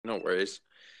worries.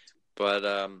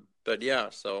 But yeah,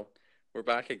 so we're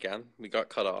back again. We got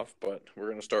cut off, but we're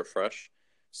gonna start fresh.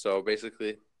 So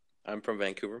basically, I'm from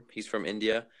Vancouver. He's from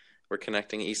India. We're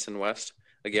connecting east and west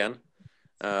again.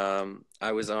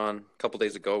 I was on a couple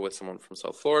days ago with someone from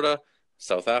South Florida,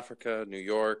 South Africa, New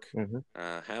York, Hmm.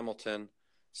 Hamilton.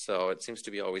 So it seems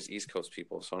to be always East Coast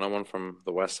people. So no one from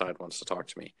the West Side wants to talk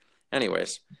to me.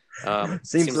 Anyways, Seems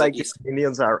seems like like East.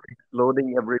 Indians are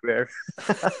exploding everywhere.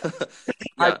 I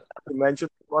Yeah, don't have to mention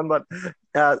one, but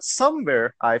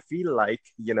somewhere I feel like,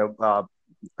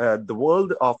 the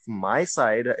world of my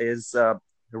side is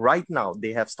right now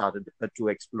they have started to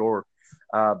explore.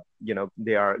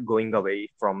 They are going away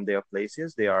from their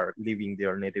places. They are leaving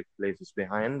their native places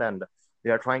behind, and they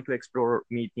are trying to explore,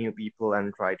 meet new people,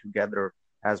 and try to gather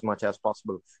as much as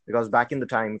possible. Because back in the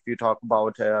time, if you talk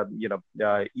about,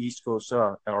 East Coast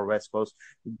or West Coast,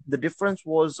 the difference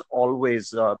was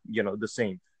always, the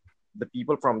same. The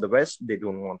people from the west, they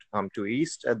don't want to come to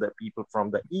east, and the people from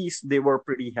the east, they were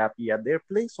pretty happy at their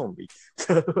place only.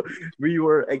 So we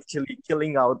were actually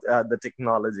killing out the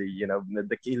technology,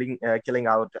 the killing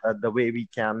out the way we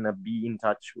can be in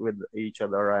touch with each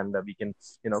other, and we can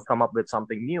come up with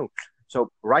something new. So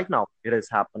right now it is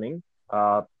happening.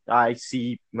 I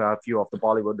see a few of the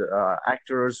Bollywood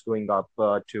actors going up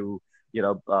to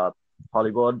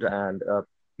Hollywood and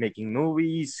making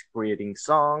movies, creating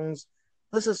songs.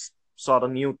 This is sort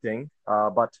of new thing,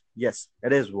 but yes,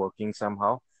 it is working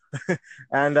somehow.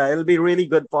 And it'll be really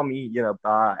good for me,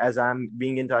 as I'm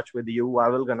being in touch with you. I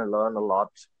will gonna learn a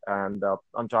lot, and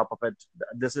on top of it,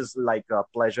 this is like a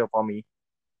pleasure for me,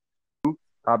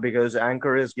 because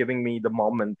Anchor is giving me the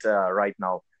moment right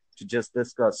now to just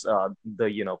discuss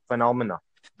the phenomena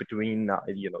between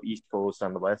East Coast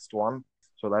and the West one,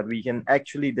 so that we can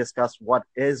actually discuss what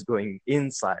is going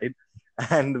inside,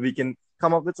 and we can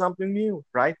come up with something new,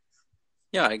 right?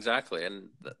 yeah, exactly, and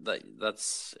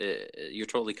that's you're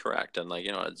totally correct. And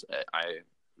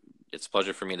it's a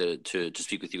pleasure for me to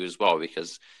speak with you as well,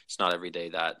 because it's not every day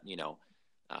that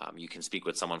you can speak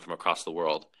with someone from across the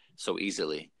world so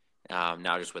easily.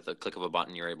 Now, just with a click of a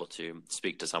button, you're able to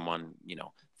speak to someone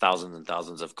thousands and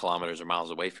thousands of kilometers or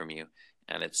miles away from you.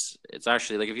 And it's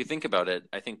actually, like, if you think about it,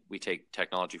 I think we take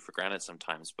technology for granted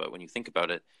sometimes, but when you think about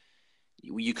it,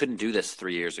 you couldn't do this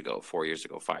 3 years ago, 4 years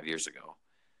ago, 5 years ago,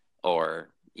 or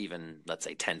even, let's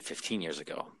say, 10, 15 years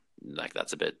ago. Like,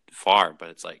 that's a bit far, but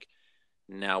it's like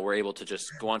now we're able to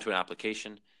just go onto an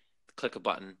application, click a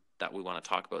button that we want to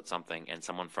talk about something, and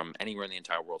someone from anywhere in the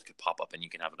entire world could pop up and you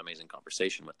can have an amazing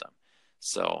conversation with them.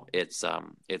 So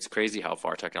it's crazy how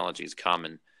far technology has come,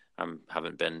 and I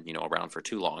haven't been around for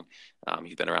too long.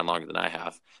 You've been around longer than I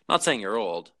have. I'm not saying you're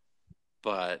old,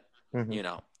 but Hmm. you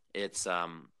know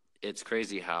it's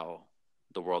crazy how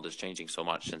the world is changing so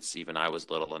much since even I was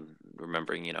little, and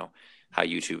remembering how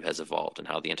YouTube has evolved and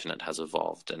how the internet has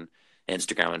evolved, and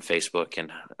Instagram and Facebook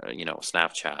and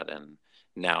Snapchat, and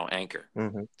now Anchor.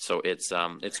 Hmm. So it's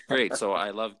great. So I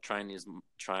love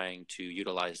trying to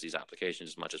utilize these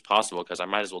applications as much as possible, because I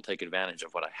might as well take advantage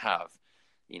of what I have,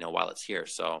 while it's here.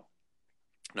 So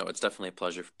no, it's definitely a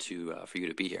pleasure for you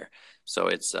to be here. So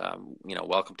it's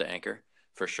welcome to Anchor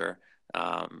for sure.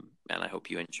 And I hope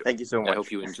you enjoy. Thank you so I hope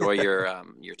much. you enjoy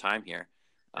your time here.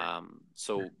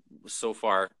 So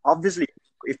far, Obviously,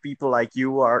 if people like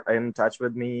you are in touch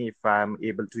with me, if I'm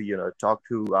able to talk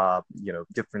to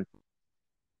different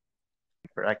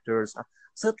characters,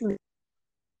 certainly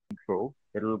grow.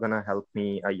 It'll gonna help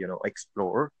me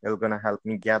explore. It'll gonna help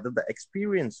me gather the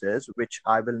experiences which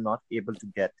I will not able to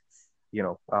get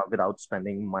without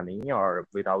spending money, or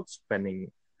without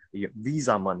spending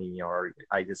visa money, or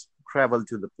I just travel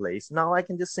to the place. Now I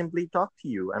can just simply talk to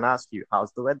you and ask you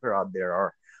how's the weather out there,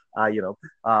 or uh, you know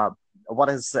what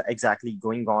is exactly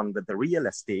going on with the real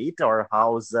estate, or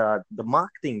how's the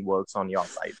marketing works on your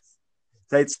side.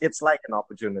 So it's like an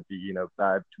opportunity,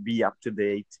 to be up to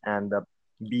date, and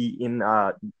be in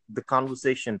the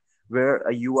conversation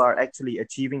where you are actually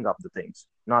achieving up the things,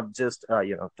 not just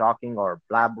talking or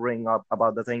blabbering up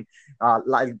about the thing.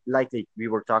 Likely we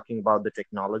were talking about the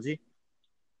technology.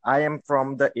 I am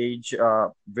from the age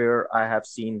where I have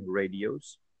seen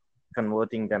radios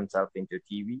converting themselves into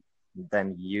TV,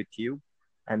 then YouTube,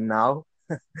 and now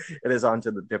it is on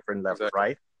to the different level, exactly.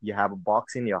 right? You have a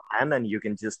box in your hand and you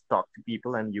can just talk to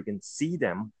people and you can see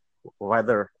them,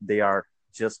 whether they are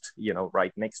just,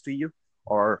 right next to you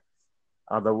or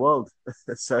other world.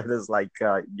 So it is like,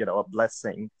 a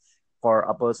blessing for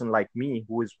a person like me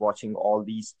who is watching all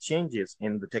these changes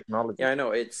in the Yeah, technology. I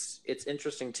know it's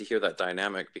interesting to hear that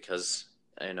dynamic, because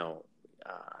I know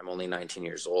I'm only 19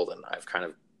 years old, and I've kind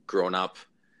of grown up,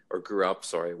 or grew up,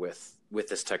 sorry, with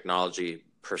this technology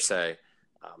per se.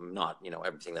 Not,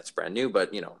 everything that's brand new,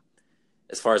 but,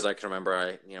 as far as I can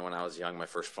remember, when I was young, my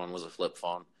first phone was a flip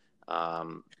phone.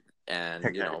 Um, and,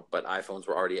 Okay. but iPhones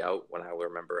were already out when I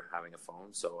remember having a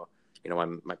phone. So,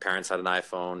 my parents had an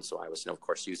iPhone, so I was, of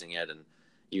course, using it, and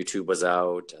YouTube was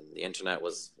out and the internet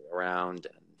was around,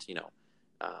 and,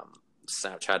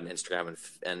 Snapchat and Instagram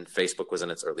and Facebook was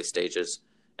in its early stages,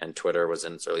 and Twitter was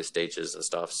in its early stages and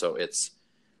stuff. So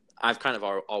I've kind of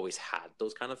always had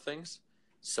those kind of things.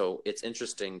 So it's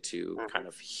interesting to kind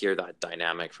of hear that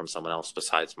dynamic from someone else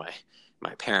besides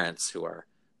my parents, who are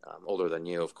older than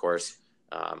you, of course,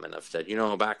 and have said,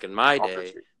 back in my day,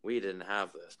 Obviously. we didn't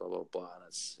have this, blah blah blah.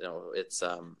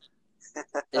 And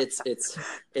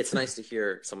it's nice to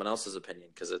hear someone else's opinion,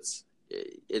 because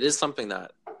it is something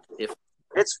that, if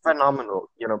It's phenomenal.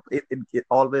 It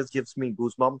always gives me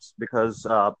goosebumps because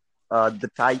the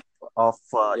type of,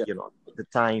 yeah the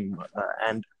time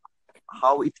and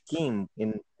how it came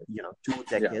in, 2 yeah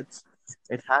decades.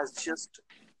 It has just,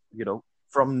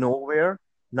 from nowhere,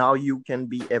 now you can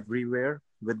be everywhere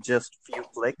with just few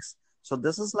clicks. So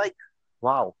this is like,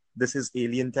 wow, this is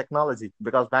alien technology.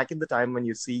 Because back in the time when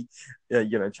you see,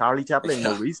 Charlie Chaplin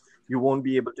yeah movies, you won't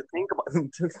be able to think about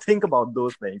to think about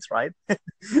those things, right?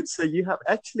 So you have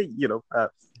actually,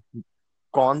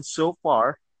 gone so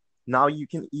far. Now you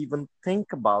can even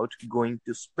think about going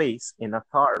to space in a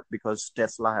car because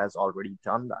Tesla has already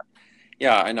done that.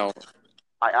 yeah I know.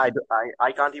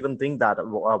 I can't even think that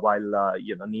while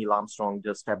Neil Armstrong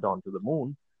just stepped onto the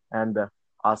moon and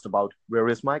asked about where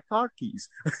is my car keys.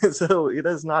 So it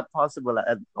is not possible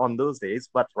on those days,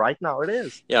 but right now it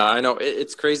is. Yeah, I know.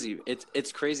 It's crazy.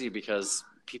 It's crazy because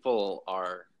people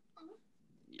are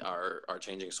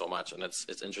changing so much, and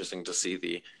it's interesting to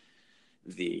see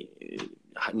the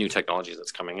new technologies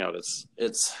that's coming out.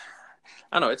 It's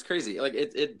I don't know. It's crazy. Like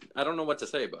I don't know what to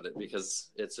say about it,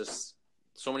 because it's just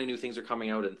so many new things are coming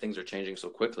out, and things are changing so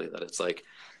quickly that it's like,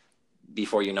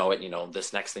 before you know it,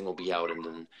 this next thing will be out, and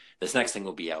then this next thing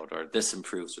will be out, or this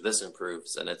improves, or this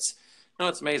improves, and it's no,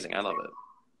 it's amazing. I love it.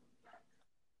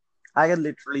 I can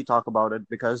literally talk about it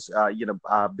because,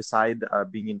 beside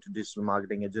being into digital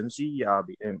marketing agency,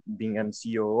 being an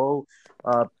COO,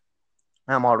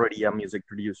 I'm already a music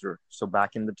producer. So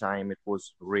back in the time, it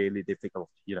was really difficult,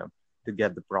 to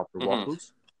get the proper Mm-hmm.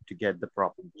 vocals, to get the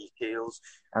proper details,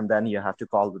 and then you have to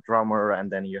call the drummer,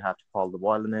 and then you have to call the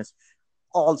violinist.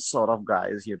 All sort of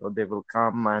guys, they will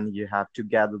come and you have to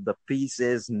gather the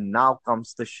pieces. Now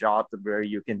comes the shot where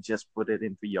you can just put it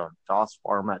into your DOS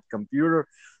format computer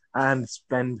and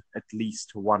spend at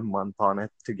least 1 month on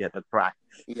it to get a track.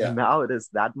 Yeah. Now it is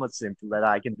that much simple that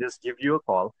I can just give you a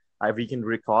call. We can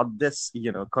record this,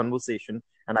 conversation,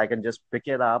 and I can just pick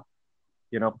it up,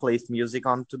 place music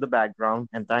onto the background,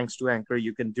 and thanks to Anchor,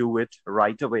 you can do it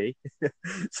right away.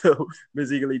 So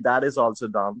basically, that is also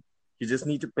done. You just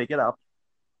need to pick it up,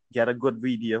 get a good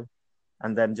video,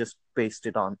 and then just paste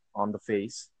it on the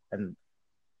face, and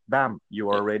bam, you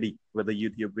are ready with a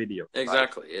YouTube video, right?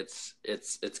 Exactly.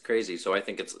 It's crazy. So I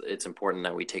think it's important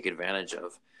that we take advantage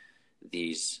of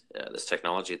this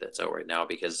technology that's out right now,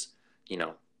 because you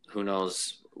know who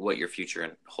knows what your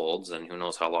future holds, and who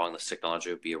knows how long this technology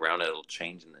will be around. It'll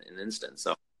change in an instant.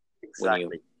 So when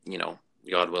Exactly.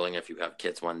 God willing, if you have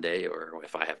kids one day, or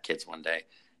if I have kids one day,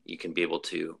 you can be able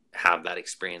to have that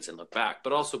experience and look back,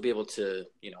 but also be able to,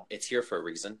 it's here for a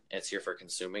reason. It's here for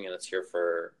consuming, and it's here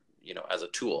for, as a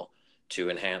tool to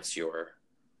enhance your,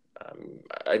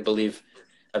 I believe.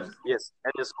 Yes,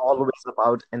 it is always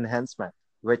about enhancement,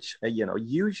 which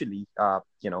usually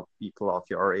people of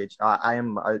your age. I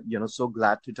am so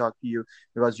glad to talk to you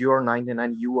because you are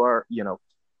 99. You are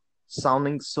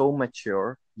sounding so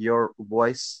mature. Your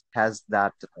voice has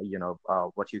that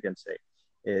what you can say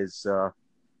is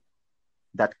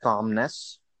that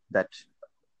calmness, that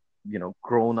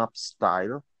grown up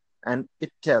style, and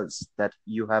it tells that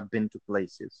you have been to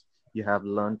places, you have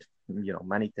learned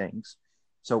many things.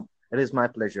 So it is my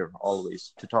pleasure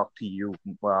always to talk to you,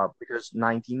 because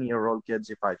 19-year-old kids,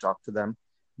 if I talk to them,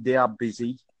 they are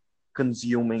busy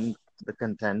consuming the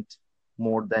content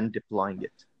more than deploying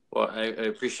it, Well, I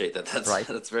appreciate that. That's right?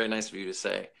 that's very nice of you to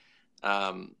say.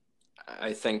 Um,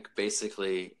 I think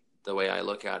basically the way I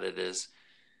look at it is,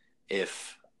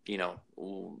 if you know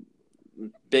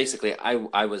basically I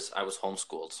was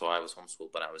homeschooled, so I was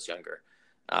homeschooled when I was younger.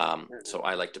 So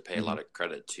I like to pay a Mm-hmm. lot of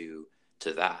credit to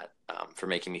that, for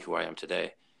making me who I am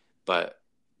today. But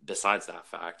besides that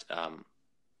fact,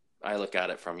 I look at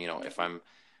it from,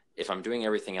 if I'm doing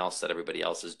everything else that everybody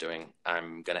else is doing,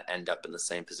 I'm going to end up in the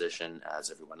same position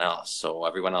as everyone else. So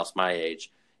everyone else my age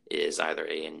is either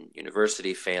in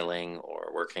university failing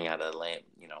or working at a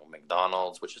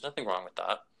McDonald's, which is nothing wrong with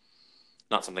that.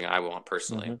 Not something I want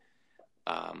personally.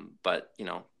 Mm-hmm. But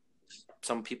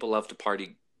some people love to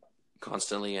party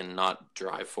constantly and not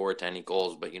drive forward to any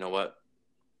goals. But you know what?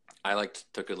 I like to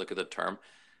take a look at the term.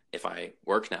 If I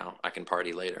work now, I can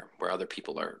party later, where other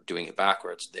people are doing it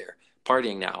backwards. They're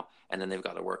partying now and then they've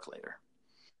got to work later.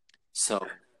 So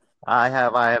I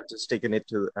have just taken it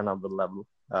to another level,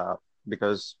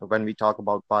 because when we talk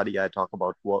about party, I talk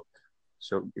about work.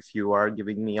 So if you are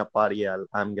giving me a party,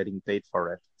 I'm getting paid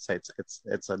for it. So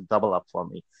it's a double up for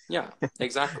me. yeah,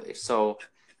 exactly. So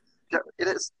Yeah,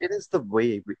 it is the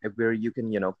way where you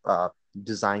can,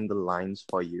 design the lines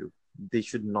for you. They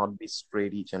should not be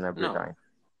straight each and every no, time.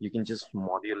 You can just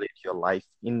modulate your life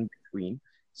in between.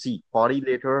 See, party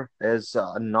later is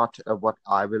not what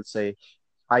I will say.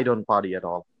 I don't party at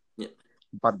all. yeah,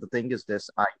 But the thing is this,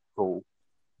 I go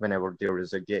whenever there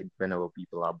is a gig, whenever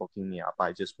people are booking me up,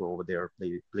 I just go over there,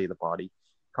 play the party,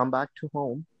 come back to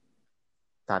home.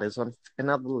 That is on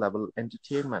another level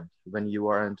entertainment when you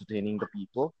are entertaining the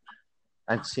people.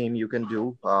 And same you can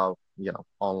do,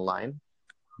 online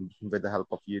with the help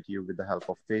of YouTube, with the help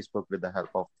of Facebook, with the help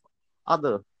of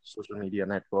other social media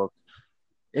network.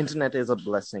 Internet is a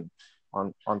blessing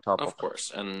on top of of it.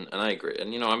 course, and I agree. And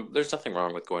there's nothing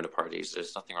wrong with going to parties.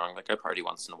 There's nothing wrong. Like I party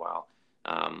once in a while.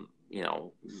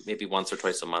 Maybe once or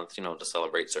twice a month. To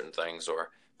celebrate certain things or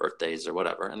birthdays or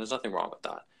whatever. And there's nothing wrong with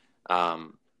that.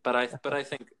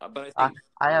 I,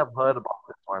 I have heard about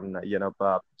this one,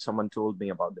 someone told me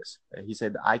about this. He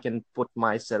said, I can put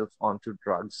myself onto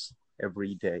drugs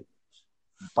every day,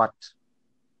 but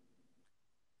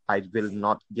I will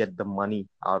not get the money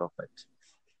out of it.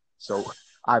 So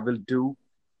I will do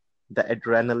the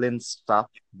adrenaline stuff,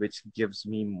 which gives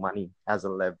me money as a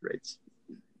leverage.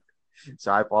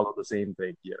 So I follow the same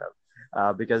thing,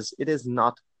 because it is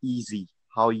not easy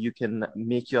how you can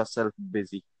make yourself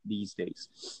busy these days.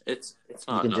 it's You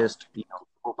not can no. just,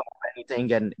 open up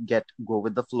anything and go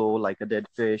with the flow like a dead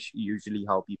fish. Usually,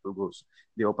 how people goes,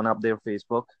 they open up their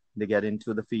Facebook, they get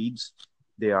into the feeds,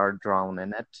 they are drowned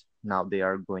in it. Now they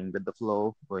are going with the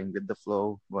flow, going with the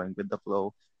flow, going with the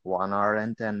flow. 1 hour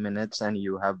and 10 minutes, and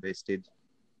you have wasted.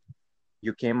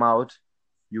 You came out,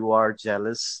 you are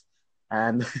jealous,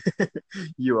 and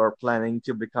you are planning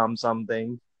to become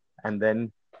something, and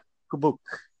then kabook,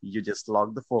 you just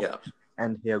log the phone, Yeah,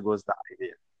 and here goes the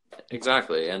idea.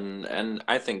 exactly. And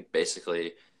I think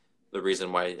basically the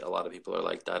reason why a lot of people are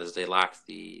like that is they lack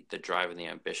the drive and the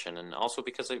ambition, and also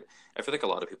because I feel like a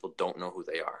lot of people don't know who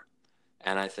they are.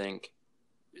 And I think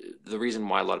the reason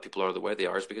why a lot of people are the way they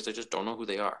are is because they just don't know who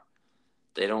they are.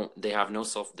 They don't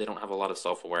have a lot of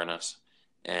self-awareness,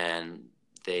 and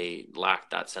they lack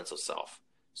that sense of self.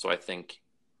 So I think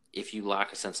if you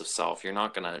lack a sense of self, you're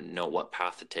not going to know what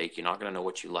path to take. You're not going to know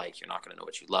what you like. You're not going to know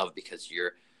what you love because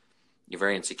you're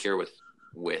very insecure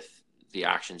with the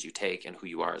actions you take and who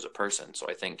you are as a person. So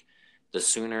I think the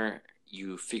sooner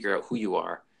you figure out who you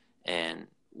are and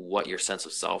what your sense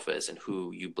of self is and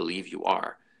who you believe you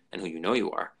are and who you know you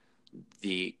are,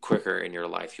 the quicker in your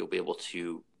life you'll be able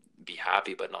to be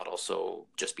happy, but not also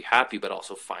just be happy, but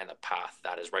also find a path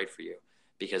that is right for you.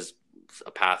 Because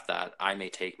a path that I may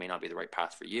take may not be the right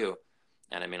path for you,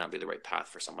 and it may not be the right path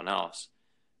for someone else.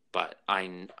 But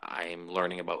I'm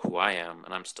learning about who I am,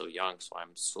 and I'm still young, so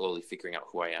I'm slowly figuring out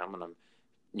who I am, and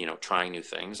I'm trying new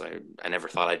things. I never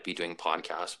thought I'd be doing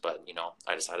podcasts, but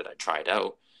I decided I'd try it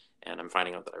out, and I'm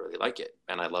finding out that I really like it,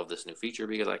 and I love this new feature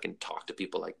because I can talk to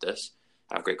people like this,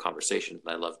 have great conversations,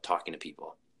 and I love talking to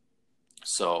people.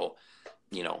 So,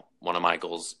 one of my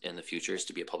goals in the future is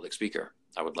to be a public speaker.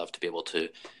 I would love to be able to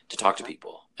talk to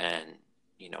people and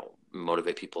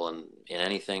motivate people in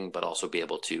anything, but also be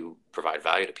able to provide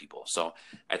value to people. So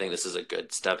I think this is a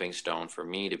good stepping stone for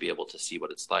me to be able to see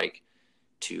what it's like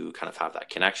to kind of have that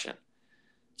connection.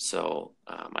 So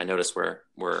I noticed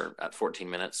we're at 14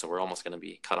 minutes, so we're almost going to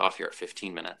be cut off here at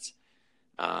 15 minutes.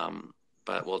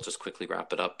 But we'll just quickly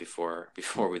wrap it up before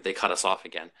they cut us off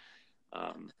again.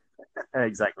 Um,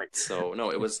 Exactly. so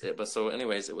no, but so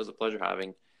anyways, it was a pleasure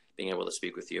being able to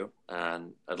speak with you,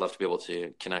 and I'd love to be able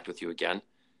to connect with you again.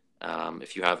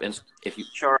 If you have,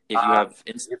 Sure. if you have,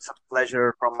 It's a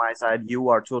pleasure from my side. You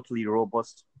are totally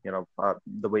robust.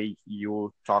 The way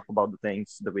you talk about the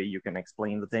things, the way you can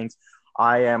explain the things.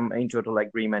 I am in total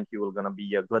agreement. You are gonna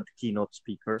be a good keynote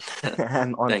speaker,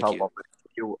 and on thank top you, of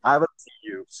it, I will see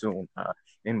you soon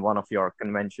in one of your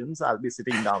conventions. I'll be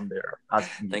sitting down there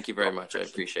asking you thank you a very lot of much. I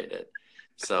questions. appreciate it.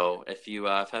 So if you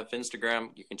have Instagram,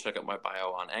 you can check out my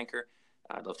bio on Anchor.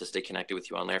 I'd love to stay connected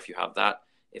with you on there if you have that.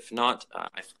 If not,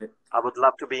 I would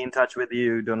love to be in touch with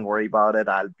you. Don't worry about it.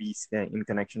 I'll be in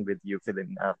connection with you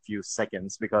within a few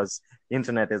seconds because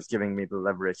internet is giving me the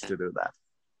leverage to do that.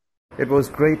 It was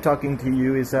great talking to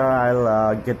you, Isa.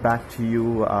 I'll get back to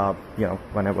you,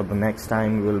 whenever the next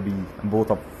time will be,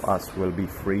 both of us will be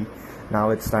free. Now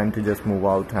it's time to just move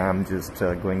out. I'm just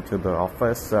going to the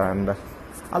office and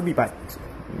I'll be back.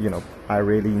 I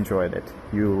really enjoyed it.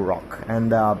 You rock.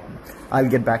 And I'll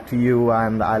get back to you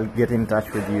and I'll get in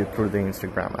touch with you through the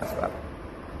Instagram as well.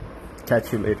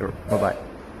 Catch you later. Bye-bye.